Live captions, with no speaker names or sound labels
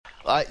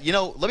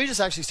let me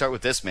just actually start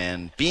with this,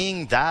 man.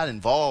 Being that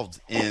involved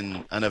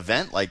in an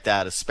event like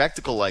that, a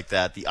spectacle like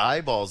that, the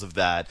eyeballs of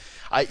that,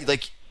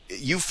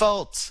 you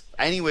felt,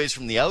 anyways,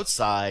 from the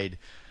outside,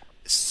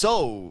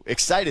 so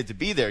excited to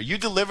be there. You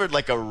delivered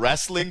like a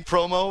wrestling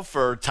promo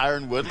for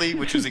Tyron Woodley,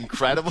 which was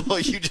incredible.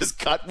 You just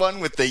cut one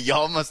with the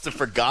 "y'all must have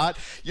forgot."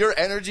 Your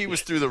energy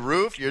was through the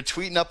roof. You're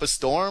tweeting up a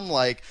storm.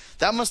 Like,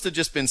 that must have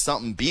just been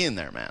something being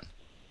there, man.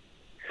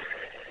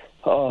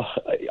 Oh,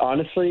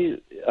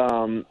 honestly,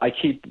 I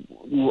keep,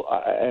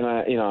 and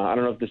I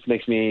don't know if this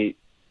makes me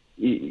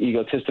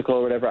egotistical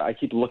or whatever. I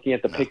keep looking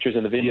at the pictures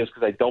and the videos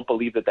because I don't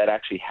believe that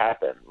actually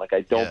happened. Like,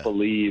 I don't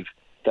believe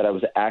that I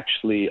was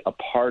actually a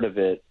part of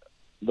it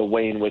the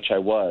way in which I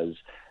was.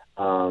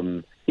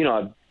 I've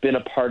been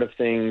a part of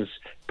things,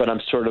 but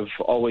I'm sort of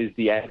always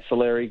the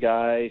ancillary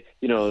guy,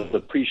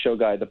 the pre-show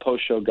guy, the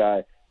post-show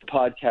guy, the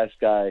podcast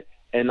guy,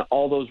 and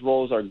all those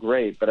roles are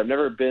great, but I've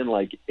never been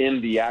like in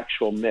the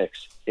actual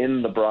mix,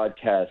 in the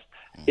broadcast,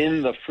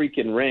 in the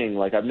freaking ring.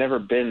 Like, I've never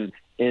been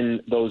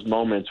in those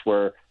moments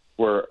where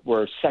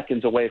we're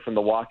seconds away from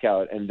the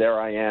walkout and there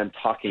I am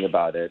talking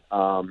about it.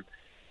 I've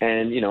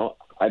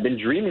been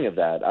dreaming of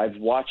that. I've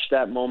watched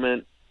that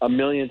moment a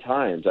million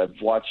times.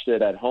 I've watched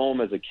it at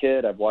home as a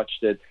kid. I've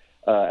watched it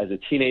as a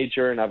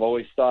teenager, and I've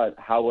always thought,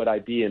 how would I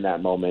be in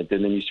that moment?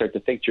 And then you start to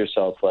think to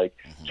yourself, like,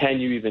 can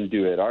you even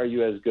do it? Are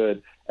you as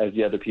good as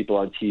the other people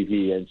on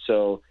TV? And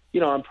so,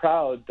 I'm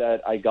proud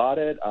that I got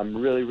it. I'm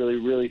really, really,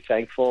 really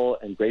thankful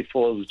and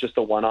grateful. It was just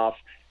a one-off.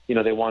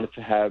 They wanted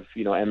to have,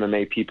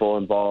 MMA people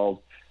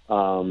involved,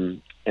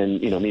 and,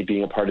 me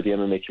being a part of the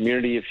MMA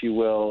community, if you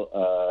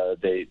will.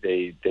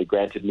 They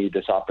granted me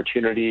this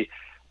opportunity.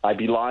 I'd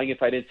be lying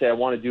if I didn't say I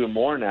want to do it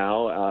more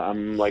now.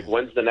 I'm like,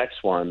 when's the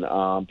next one?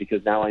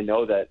 Because now I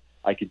know that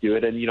I could do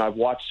it. And, I've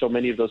watched so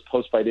many of those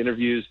post-fight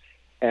interviews,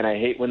 and I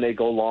hate when they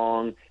go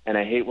long, and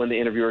I hate when the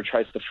interviewer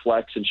tries to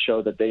flex and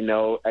show that they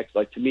know.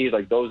 Like, to me,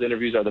 like, those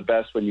interviews are the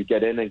best when you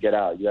get in and get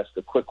out. You ask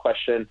a quick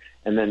question,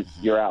 and then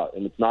you're out,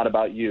 and it's not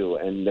about you.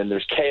 And then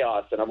there's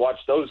chaos, and I've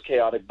watched those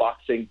chaotic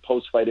boxing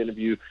post-fight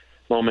interview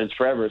moments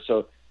forever.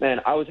 So,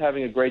 man, I was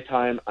having a great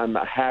time. I'm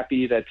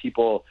happy that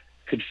people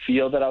could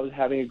feel that I was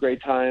having a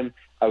great time.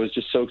 I was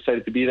just so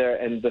excited to be there.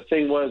 And the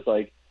thing was,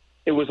 like,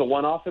 it was a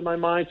one-off in my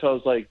mind. So I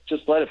was like,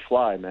 just let it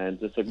fly, man.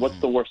 Just like, what's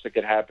the worst that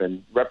could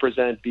happen?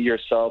 Represent, be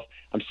yourself.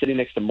 I'm sitting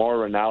next to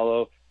Mauro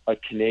Ranallo, a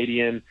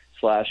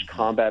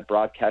Canadian/combat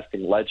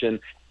broadcasting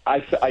legend.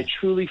 I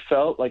truly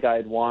felt like I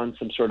had won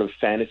some sort of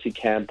fantasy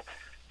camp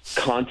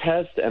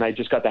contest, and I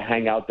just got to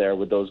hang out there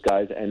with those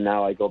guys. And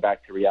now I go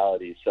back to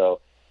reality. So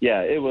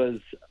yeah, it was,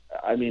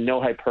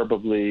 no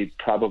hyperbole,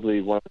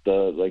 probably one of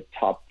the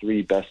top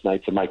 3 best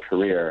nights of my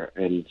career,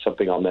 and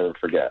something I'll never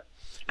forget.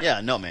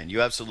 Yeah, no, man,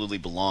 you absolutely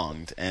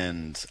belonged,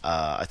 and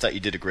I thought you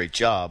did a great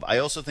job. I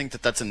also think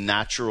that that's a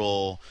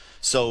natural.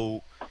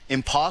 So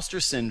imposter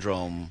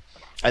syndrome,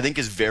 I think,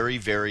 is very,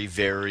 very,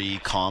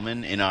 very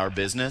common in our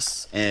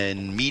business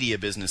and media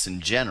business in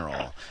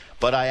general.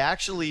 But I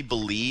actually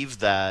believe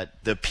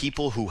that the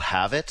people who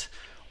have it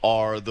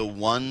are the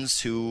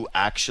ones who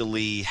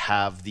actually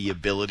have the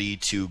ability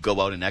to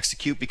go out and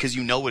execute, because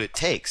you know what it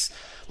takes.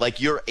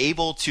 Like, you're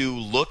able to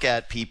look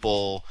at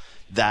people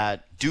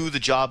that do the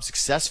job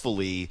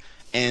successfully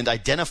and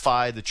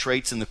identify the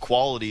traits and the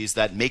qualities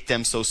that make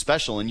them so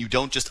special, and you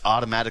don't just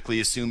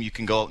automatically assume you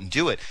can go out and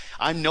do it.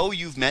 I know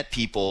you've met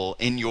people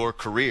in your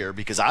career,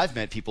 because I've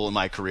met people in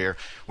my career,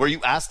 where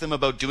you ask them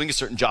about doing a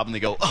certain job and they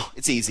go, oh,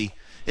 it's easy.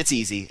 It's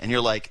easy. And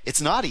you're like, it's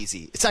not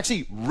easy. It's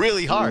actually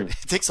really hard.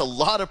 It takes a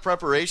lot of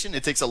preparation.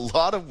 It takes a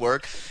lot of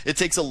work. It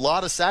takes a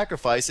lot of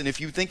sacrifice. And if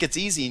you think it's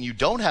easy and you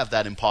don't have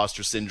that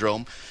imposter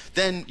syndrome,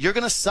 then you're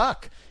going to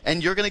suck.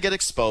 And you're going to get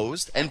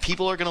exposed, and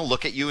people are going to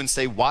look at you and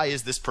say, why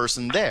is this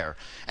person there?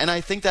 And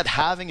I think that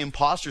having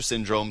imposter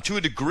syndrome, to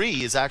a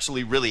degree, is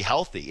actually really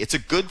healthy. It's a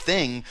good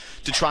thing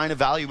to try and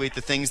evaluate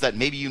the things that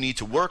maybe you need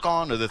to work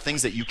on, or the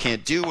things that you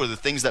can't do, or the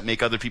things that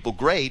make other people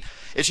great.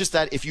 It's just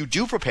that if you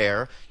do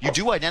prepare, you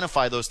do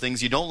identify those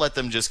things, you don't let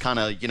them just kind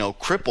of,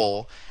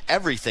 cripple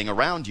everything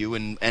around you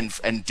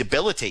and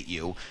debilitate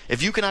you.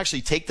 If you can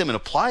actually take them and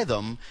apply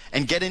them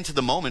and get into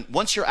the moment,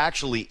 once you're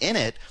actually in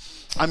it,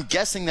 I'm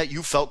guessing that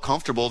you felt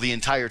comfortable the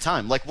entire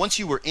time. Like, once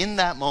you were in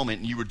that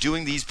moment and you were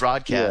doing these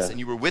broadcasts and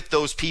you were with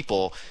those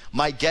people,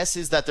 my guess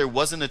is that there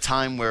wasn't a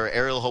time where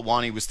Ariel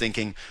Helwani was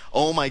thinking,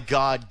 oh my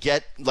God,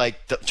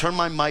 turn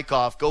my mic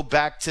off, go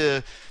back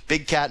to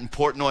Big Cat and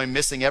Portnoy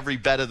missing every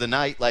bet of the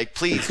night. Like,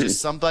 please, just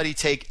somebody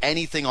take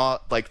anything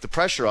off, the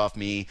pressure off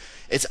me.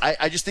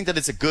 I just think that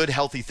it's a good,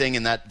 healthy thing,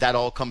 and that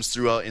all comes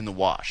through in the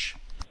wash.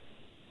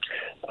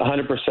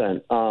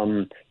 100%.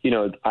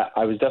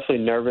 I was definitely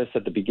nervous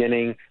at the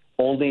beginning.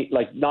 Only,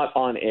 not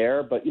on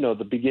air, but,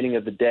 the beginning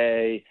of the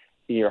day,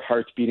 your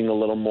heart's beating a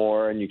little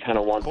more, and you kind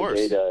of want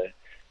the day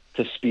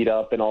to speed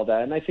up and all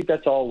that. And I think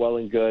that's all well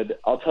and good.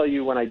 I'll tell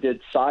you, when I did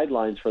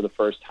sidelines for the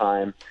first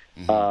time,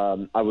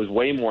 I was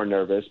way more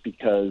nervous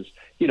because,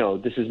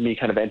 this is me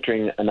kind of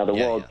entering another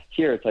world. Yeah.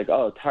 Here, it's like,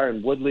 oh,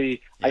 Tyron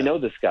Woodley, I know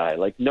this guy.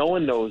 Like, no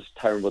one knows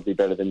Tyron Woodley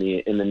better than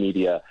me in the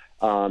media.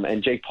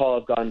 And Jake Paul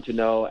I've gotten to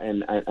know,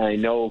 and I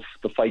know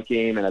the fight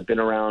game, and I've been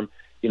around,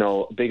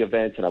 big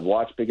events, and I've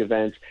watched big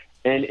events.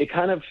 And it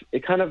kind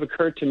of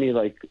occurred to me,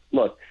 like,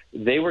 look,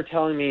 they were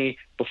telling me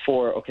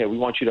before, okay, we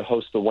want you to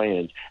host the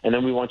weigh-ins, and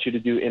then we want you to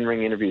do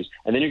in-ring interviews,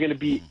 and then you're going to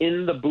be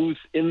in the booth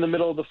in the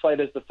middle of the fight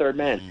as the third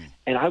man.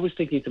 And I was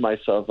thinking to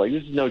myself, like,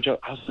 this is no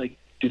joke. I was like,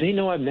 do they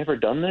know I've never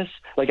done this?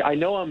 Like, I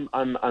know I'm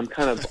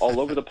kind of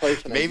all over the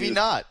place. And Maybe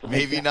not.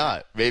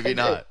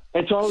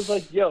 And so I was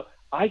like, yo,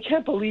 I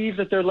can't believe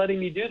that they're letting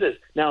me do this.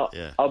 Now,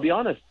 I'll be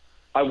honest,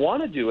 I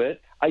want to do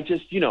it. I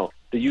just, the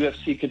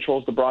UFC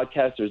controls the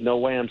broadcast. There's no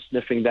way I'm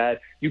sniffing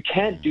that. You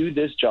can't do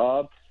this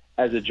job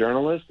as a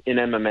journalist in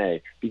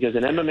MMA, because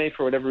in MMA,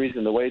 for whatever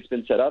reason, the way it's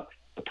been set up,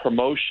 the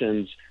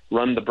promotions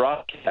run the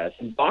broadcast.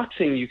 In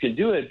boxing, you can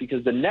do it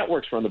because the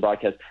networks run the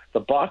broadcast. The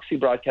boxing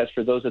broadcast,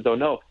 for those that don't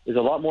know, is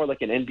a lot more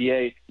like an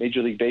NBA,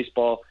 Major League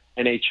Baseball,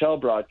 NHL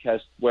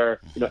broadcast, where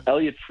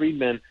Elliot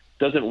Friedman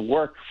doesn't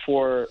work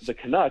for the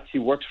Canucks. He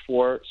works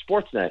for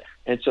Sportsnet.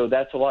 And so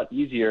that's a lot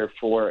easier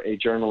for a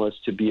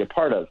journalist to be a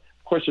part of.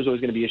 Of course, there's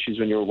always going to be issues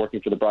when you're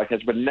working for the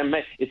broadcast, but in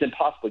MMA, it's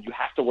impossible. You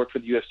have to work for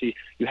the UFC.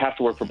 You have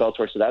to work for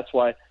Bellator. So that's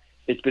why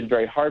it's been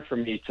very hard for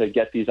me to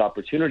get these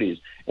opportunities.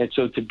 And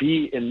so to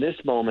be in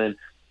this moment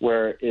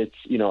where it's,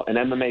 an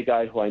MMA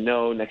guy who I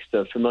know next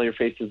to familiar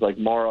faces like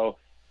Morrow,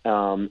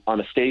 on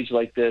a stage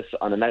like this,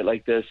 on a night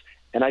like this,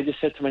 and I just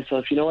said to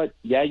myself, you know what?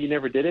 Yeah, you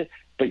never did it,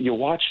 but you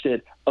watched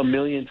it a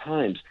million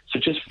times. So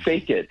just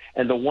fake it.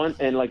 And once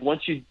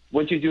you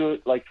do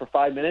it like for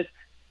 5 minutes,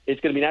 it's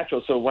going to be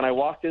natural. So when I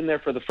walked in there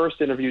for the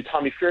first interview,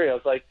 Tommy Fury, I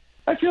was like,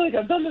 I feel like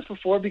I've done this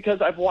before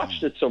because I've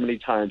watched it so many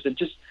times. And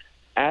just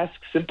ask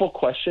simple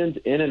questions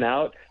in and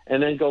out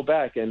and then go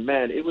back. And,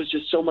 man, it was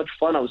just so much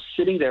fun. I was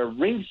sitting there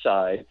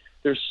ringside.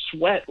 There's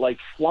sweat, like,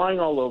 flying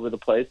all over the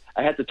place.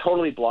 I had to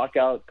totally block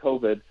out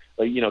COVID,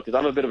 because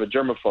I'm a bit of a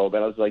germaphobe.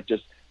 And I was like,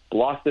 just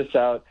block this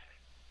out.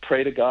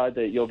 Pray to God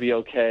that you'll be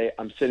okay.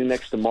 I'm sitting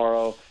next to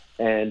Morrow,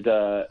 and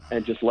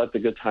just let the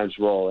good times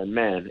roll. And,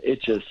 man,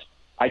 it just –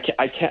 I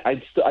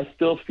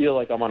still feel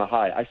like I'm on a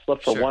high. I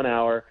slept for 1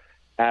 hour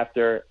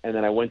after, and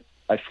then I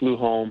flew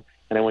home,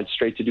 and I went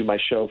straight to do my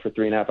show for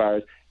 3.5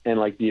 hours. And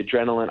like the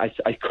adrenaline,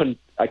 I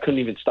couldn't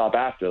even stop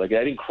after. Like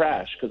I didn't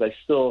crash because I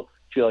still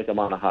feel like I'm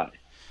on a high.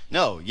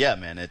 No, yeah,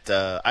 man.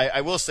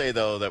 I will say,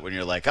 though, that when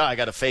you're like, I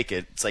got to fake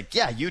it, it's like,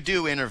 yeah, you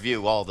do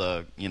interview all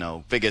the,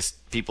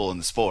 biggest people in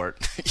the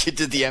sport. You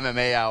did the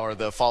MMA hour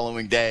the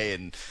following day,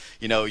 and,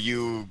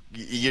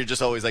 you're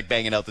just always, like,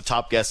 banging out the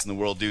top guests in the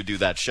world do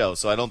that show.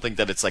 So I don't think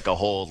that it's like a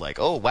whole, like,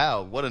 oh,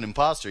 wow, what an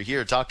imposter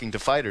here talking to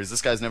fighters.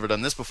 This guy's never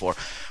done this before.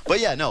 But,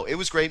 yeah, no, it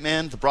was great,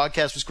 man. The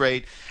broadcast was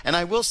great. And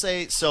I will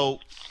say, so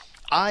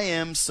I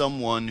am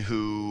someone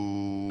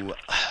who,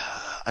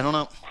 I don't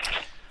know,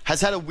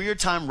 has had a weird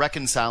time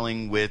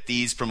reconciling with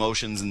these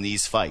promotions and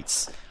these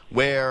fights,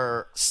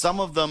 where some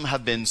of them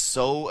have been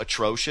so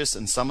atrocious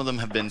and some of them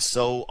have been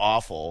so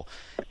awful.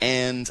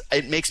 And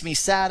it makes me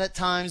sad at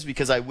times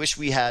because I wish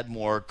we had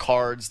more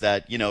cards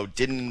that,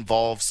 didn't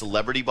involve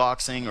celebrity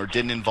boxing or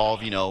didn't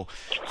involve,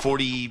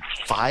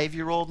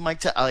 45-year-old Mike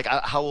Tyson. Like,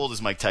 how old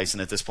is Mike Tyson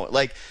at this point?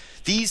 Like,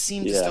 these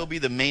seem to still be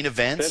the main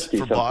events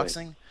for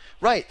boxing.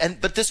 Right,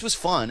 but this was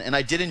fun, and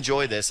I did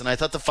enjoy this, and I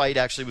thought the fight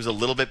actually was a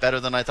little bit better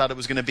than I thought it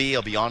was going to be.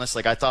 I'll be honest,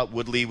 like I thought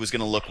Woodley was going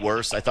to look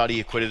worse. I thought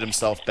he acquitted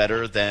himself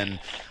better than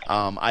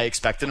I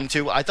expected him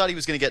to. I thought he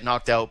was going to get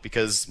knocked out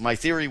because my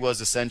theory was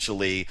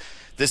essentially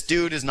this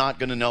dude is not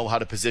going to know how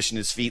to position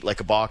his feet like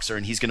a boxer,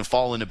 and he's going to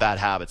fall into bad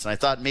habits. And I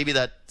thought maybe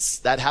that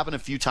happened a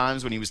few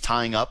times when he was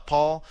tying up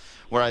Paul,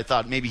 where I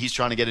thought maybe he's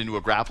trying to get into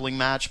a grappling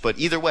match. But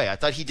either way, I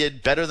thought he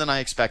did better than I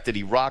expected.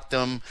 He rocked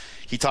him.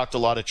 He talked a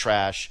lot of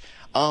trash.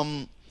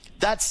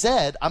 That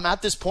said, I'm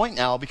at this point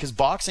now because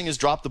boxing has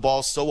dropped the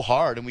ball so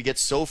hard and we get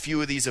so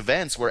few of these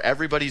events where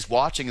everybody's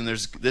watching and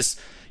there's this,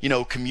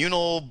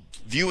 communal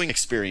viewing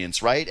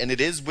experience, right? And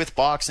it is with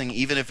boxing,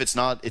 even if it's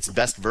not its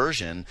best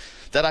version,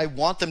 that I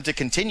want them to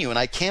continue. And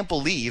I can't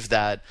believe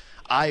that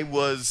I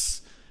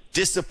was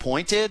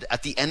disappointed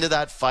at the end of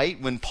that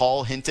fight when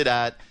Paul hinted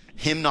at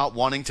him not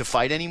wanting to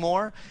fight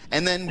anymore.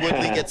 And then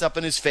Woodley gets up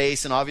in his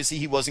face, and obviously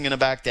he wasn't going to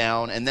back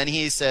down. And then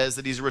he says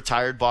that he's a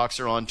retired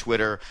boxer on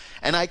Twitter.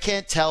 And I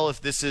can't tell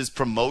if this is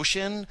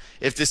promotion,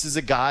 if this is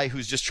a guy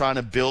who's just trying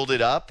to build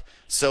it up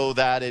so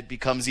that it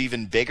becomes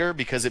even bigger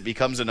because it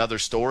becomes another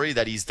story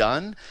that he's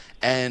done.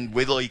 And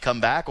will he come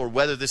back, or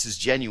whether this is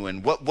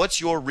genuine? What's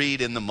your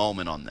read in the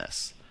moment on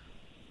this?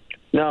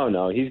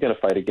 No, he's going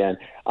to fight again.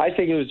 I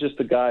think it was just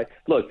a guy.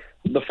 Look,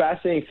 the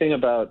fascinating thing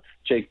about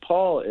Jake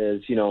Paul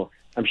is,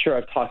 I'm sure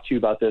I've talked to you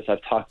about this.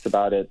 I've talked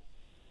about it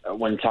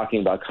when talking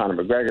about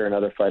Conor McGregor and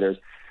other fighters.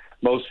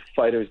 Most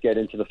fighters get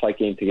into the fight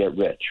game to get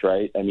rich,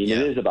 right? I mean, It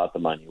is about the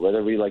money.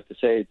 Whether we like to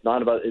say it's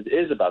not about, it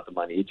is about the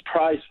money. It's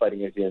prize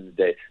fighting at the end of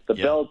the day. The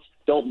belts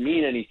don't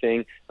mean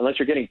anything unless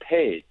you're getting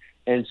paid.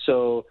 And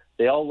so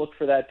they all look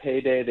for that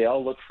payday. They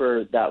all look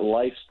for that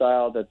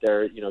lifestyle that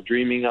they're,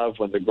 dreaming of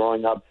when they're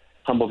growing up,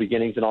 humble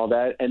beginnings and all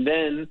that. And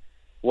then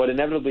what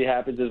inevitably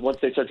happens is once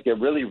they start to get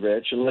really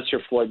rich, unless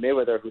you're Floyd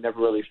Mayweather, who never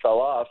really fell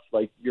off,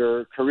 like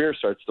your career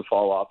starts to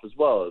fall off as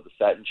well. The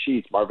satin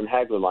sheets, Marvin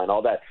Hagler line,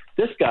 all that.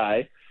 This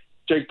guy,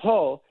 Jake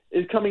Paul,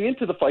 is coming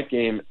into the fight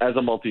game as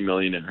a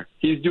multimillionaire.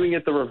 He's doing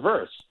it the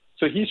reverse.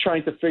 So he's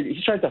trying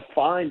to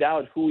find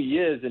out who he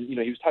is. And, he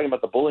was talking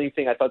about the bullying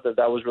thing. I thought that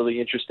was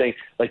really interesting.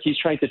 Like, he's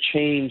trying to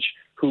change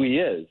who he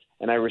is.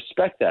 And I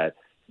respect that.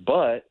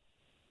 But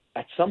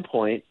at some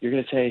point, you're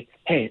going to say,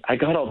 hey, I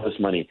got all this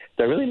money.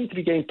 Do I really need to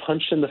be getting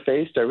punched in the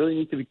face? Do I really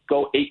need to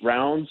go 8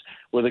 rounds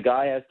with a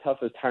guy as tough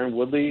as Tyron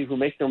Woodley, who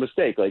makes no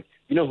mistake? Like,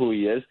 you know who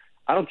he is.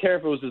 I don't care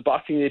if it was his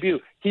boxing debut.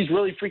 He's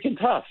really freaking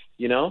tough,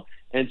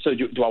 And so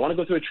do I want to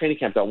go through a training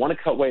camp? Do I want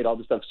to cut weight, all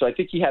this stuff? So I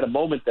think he had a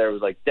moment there. It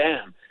was like,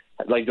 damn,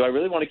 like, do I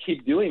really want to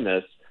keep doing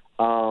this?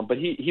 But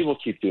he will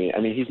keep doing it.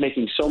 I mean, he's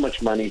making so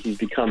much money. He's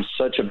become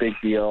such a big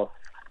deal.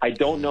 I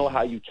don't know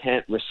how you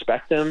can't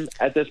respect him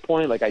at this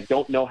point. Like, I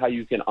don't know how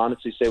you can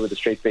honestly say with a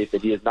straight face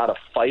that he is not a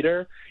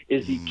fighter.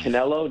 Is he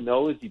Canelo?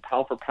 No. Is he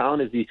pound for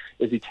pound? Is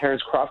he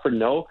Terrence Crawford?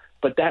 No.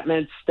 But that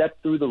man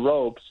stepped through the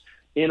ropes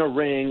in a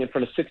ring in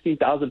front of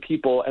 16,000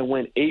 people and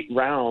went 8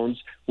 rounds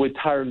with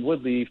Tyron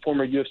Woodley,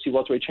 former UFC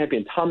welterweight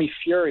champion. Tommy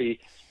Fury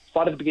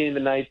fought at the beginning of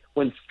the night,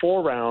 went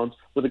 4 rounds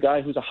with a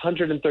guy who's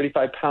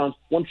 135 pounds,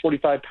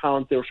 145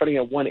 pounds. They were fighting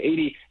at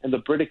 180, and the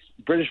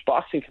British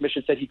Boxing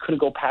Commission said he couldn't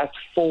go past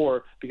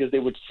 4 because they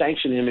would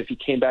sanction him if he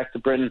came back to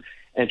Britain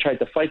and tried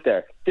to fight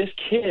there. This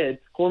kid,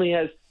 who only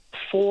has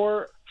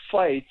 4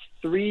 fights,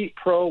 3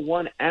 pro,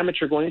 1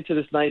 amateur going into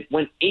this night,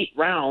 went 8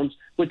 rounds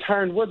with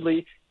Tyron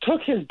Woodley,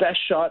 took his best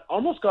shot,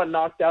 almost got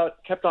knocked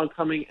out, kept on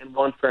coming, and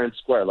won fair and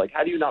square. Like,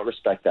 how do you not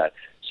respect that?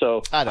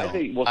 So I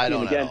think we'll see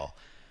him again.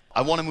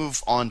 I want to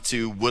move on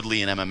to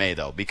Woodley and MMA,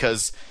 though,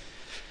 because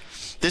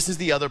this is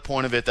the other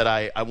point of it that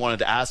I wanted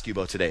to ask you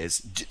about today.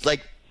 Is,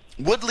 like,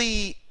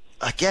 Woodley,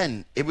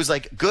 again, it was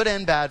like good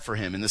and bad for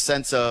him in the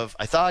sense of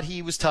I thought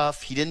he was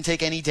tough. He didn't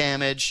take any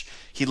damage.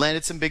 He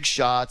landed some big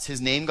shots.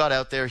 His name got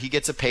out there. He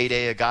gets a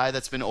payday, a guy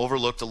that's been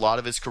overlooked a lot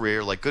of his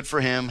career. Like, good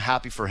for him,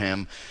 happy for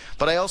him.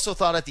 But I also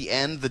thought at the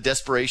end, the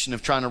desperation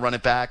of trying to run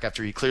it back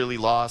after he clearly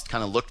lost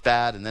kind of looked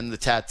bad, and then the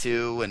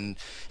tattoo, and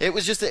it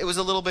was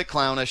a little bit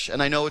clownish,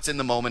 and I know it's in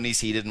the moment,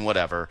 he's heated and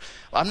whatever.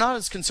 I'm not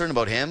as concerned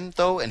about him,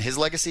 though, and his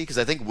legacy, because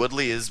I think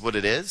Woodley is what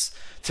it is.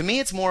 To me,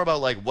 it's more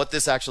about, like, what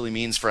this actually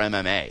means for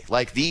MMA.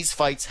 Like, these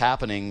fights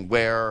happening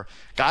where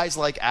guys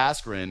like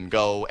Askren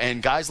go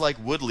and guys like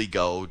Woodley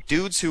go,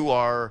 dudes who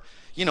are,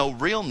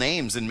 real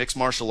names in mixed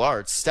martial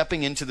arts,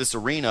 stepping into this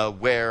arena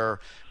where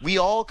we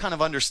all kind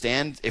of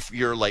understand if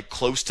you're, like,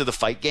 close to the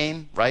fight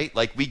game, right?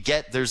 Like, we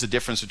get there's a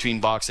difference between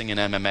boxing and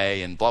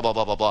MMA and blah, blah,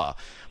 blah, blah, blah.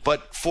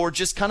 But for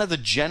just kind of the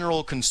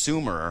general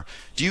consumer,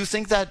 do you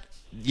think that,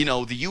 the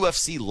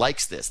UFC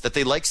likes this, that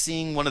they like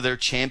seeing one of their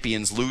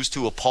champions lose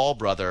to a Paul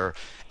brother,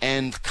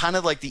 and kind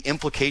of like the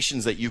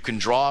implications that you can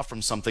draw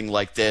from something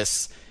like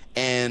this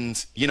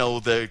and,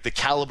 the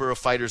caliber of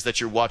fighters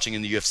that you're watching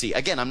in the UFC?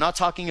 Again, I'm not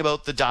talking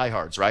about the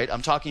diehards, right?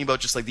 I'm talking about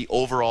just like the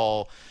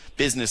overall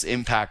business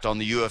impact on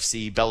the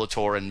UFC,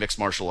 Bellator, and mixed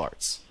martial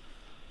arts.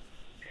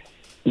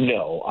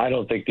 No, I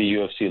don't think the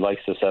UFC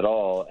likes this at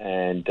all.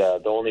 And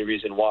the only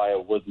reason why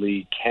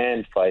Woodley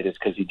can fight is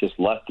because he just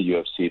left the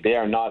UFC. They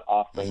are not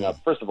offering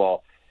up. First of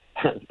all,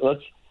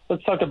 let's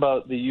talk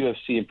about the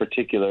UFC in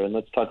particular, and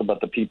let's talk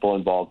about the people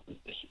involved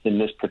in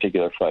this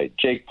particular fight.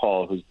 Jake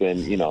Paul, who's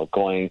been,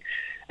 going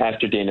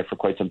after Dana for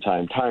quite some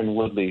time. Tyron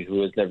Woodley,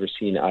 who has never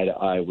seen eye to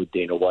eye with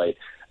Dana White.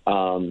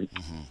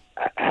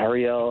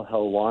 Ariel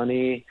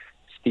Helwani,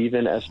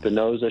 Steven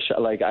Espinoza.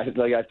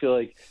 I feel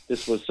like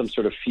this was some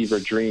sort of fever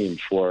dream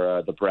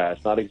for the brass.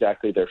 Not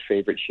exactly their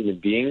favorite human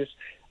beings.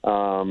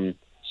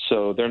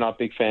 So they're not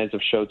big fans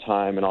of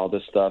Showtime and all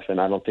this stuff,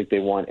 and I don't think they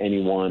want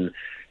anyone.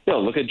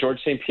 Look at George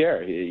St.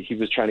 Pierre. He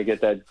was trying to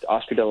get that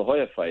Oscar De La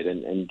Hoya fight,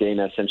 and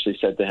Dana essentially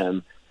said to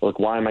him, look,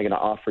 why am I going to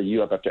offer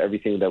you up after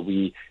everything that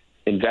we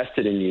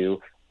invested in you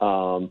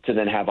to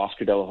then have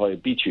Oscar De La Hoya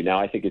beat you? Now,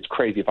 I think it's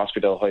crazy if Oscar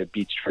De La Hoya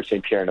beats George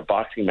St. Pierre in a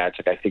boxing match.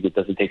 Like, I think it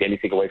doesn't take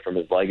anything away from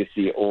his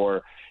legacy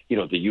or,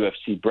 the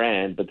UFC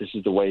brand, but this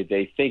is the way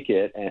they think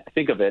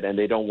of it, and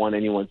they don't want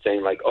anyone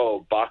saying, like,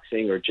 oh,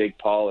 boxing or Jake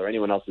Paul or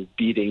anyone else is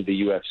beating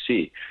the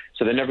UFC.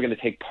 So they're never going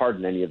to take part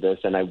in any of this,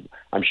 and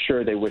I'm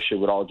sure they wish it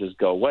would all just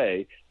go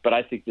away, but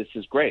I think this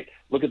is great.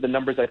 Look at the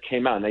numbers that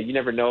came out. Now, you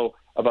never know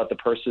about the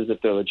purses,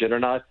 if they're legit or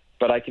not,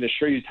 but I can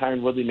assure you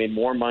Tyron Woodley made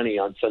more money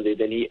on Sunday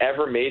than he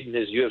ever made in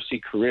his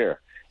UFC career,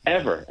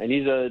 ever. And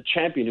he's a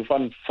champion who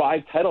fought in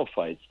 5 title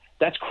fights.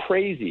 That's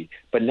crazy.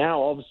 But now,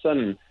 all of a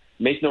sudden,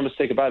 make no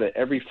mistake about it,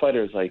 every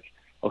fighter is like,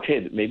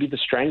 okay, maybe the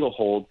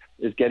stranglehold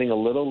is getting a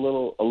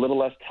little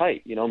less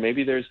tight.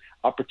 Maybe there's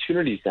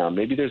opportunities now.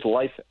 Maybe there's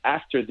life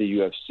after the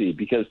UFC.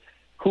 Because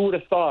who would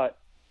have thought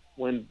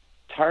when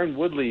Tyron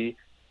Woodley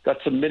got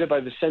submitted by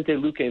Vicente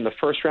Luque in the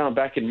first round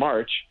back in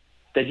March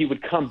that he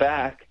would come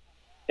back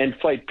and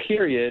fight,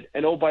 period,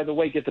 and, oh, by the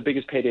way, get the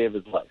biggest payday of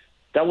his life.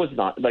 that was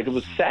not like, it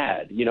was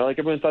sad, you know, like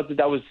everyone thought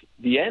that was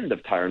the end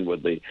of Tyron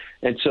Woodley.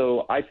 And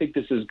so I think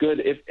this is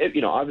good. If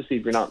you know, obviously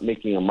if you're not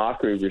making a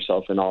mockery of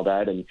yourself and all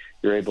that, and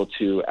you're able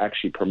to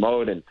actually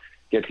promote and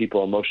get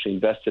people emotionally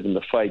invested in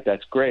the fight,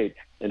 that's great.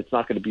 And it's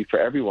not going to be for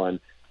everyone.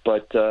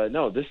 But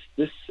no,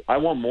 this I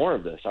want more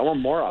of this. I want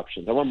more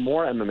options. I want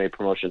more MMA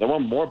promotions. I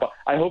want more.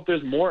 I hope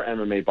there's more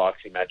MMA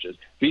boxing matches.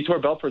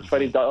 Vitor Belfort's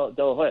fighting De La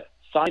Hoya.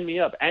 Sign me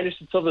up.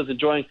 Anderson Silva is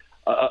enjoying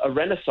a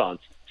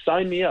renaissance.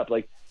 Sign me up.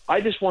 Like, I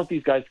just want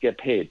these guys to get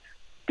paid,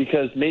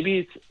 because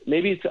maybe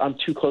it's I'm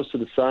too close to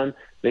the sun.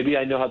 Maybe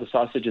I know how the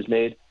sausage is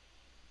made.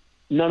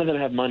 None of them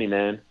have money,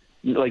 man.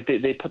 Like,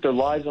 they put their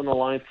lives on the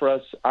line for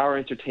us, our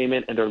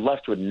entertainment, and they're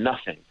left with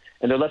nothing.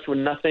 And they're left with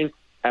nothing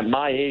at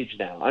my age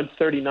now. I'm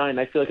 39.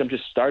 I feel like I'm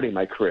just starting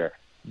my career.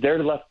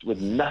 They're left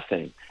with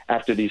nothing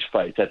after these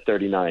fights at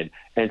 39.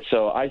 And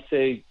so I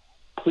say,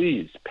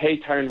 please, pay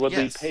Tyron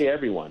Woodley, pay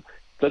everyone.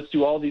 Let's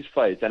do all these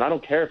fights. And I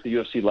don't care if the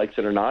UFC likes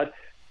it or not.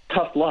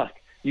 Tough luck.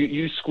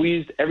 You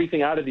squeezed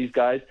everything out of these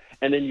guys,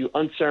 and then you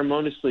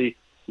unceremoniously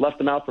left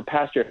them out for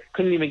pasture.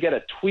 Couldn't even get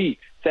a tweet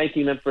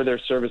thanking them for their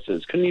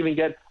services. Couldn't even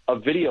get a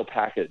video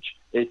package.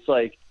 It's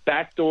like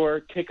backdoor,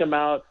 kick them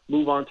out,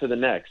 move on to the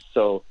next.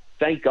 So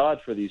thank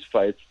God for these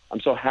fights. I'm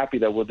so happy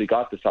that Woodley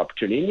got this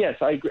opportunity. And yes,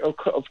 I agree.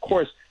 Of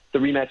course, the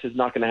rematch is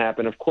not going to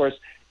happen. Of course,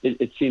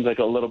 it seems like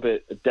a little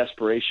bit of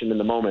desperation in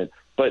the moment.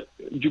 But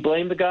do you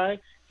blame the guy?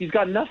 He's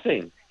got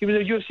nothing. He was a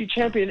UFC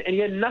champion, and he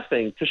had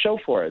nothing to show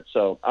for it.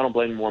 So I don't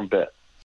blame him one bit.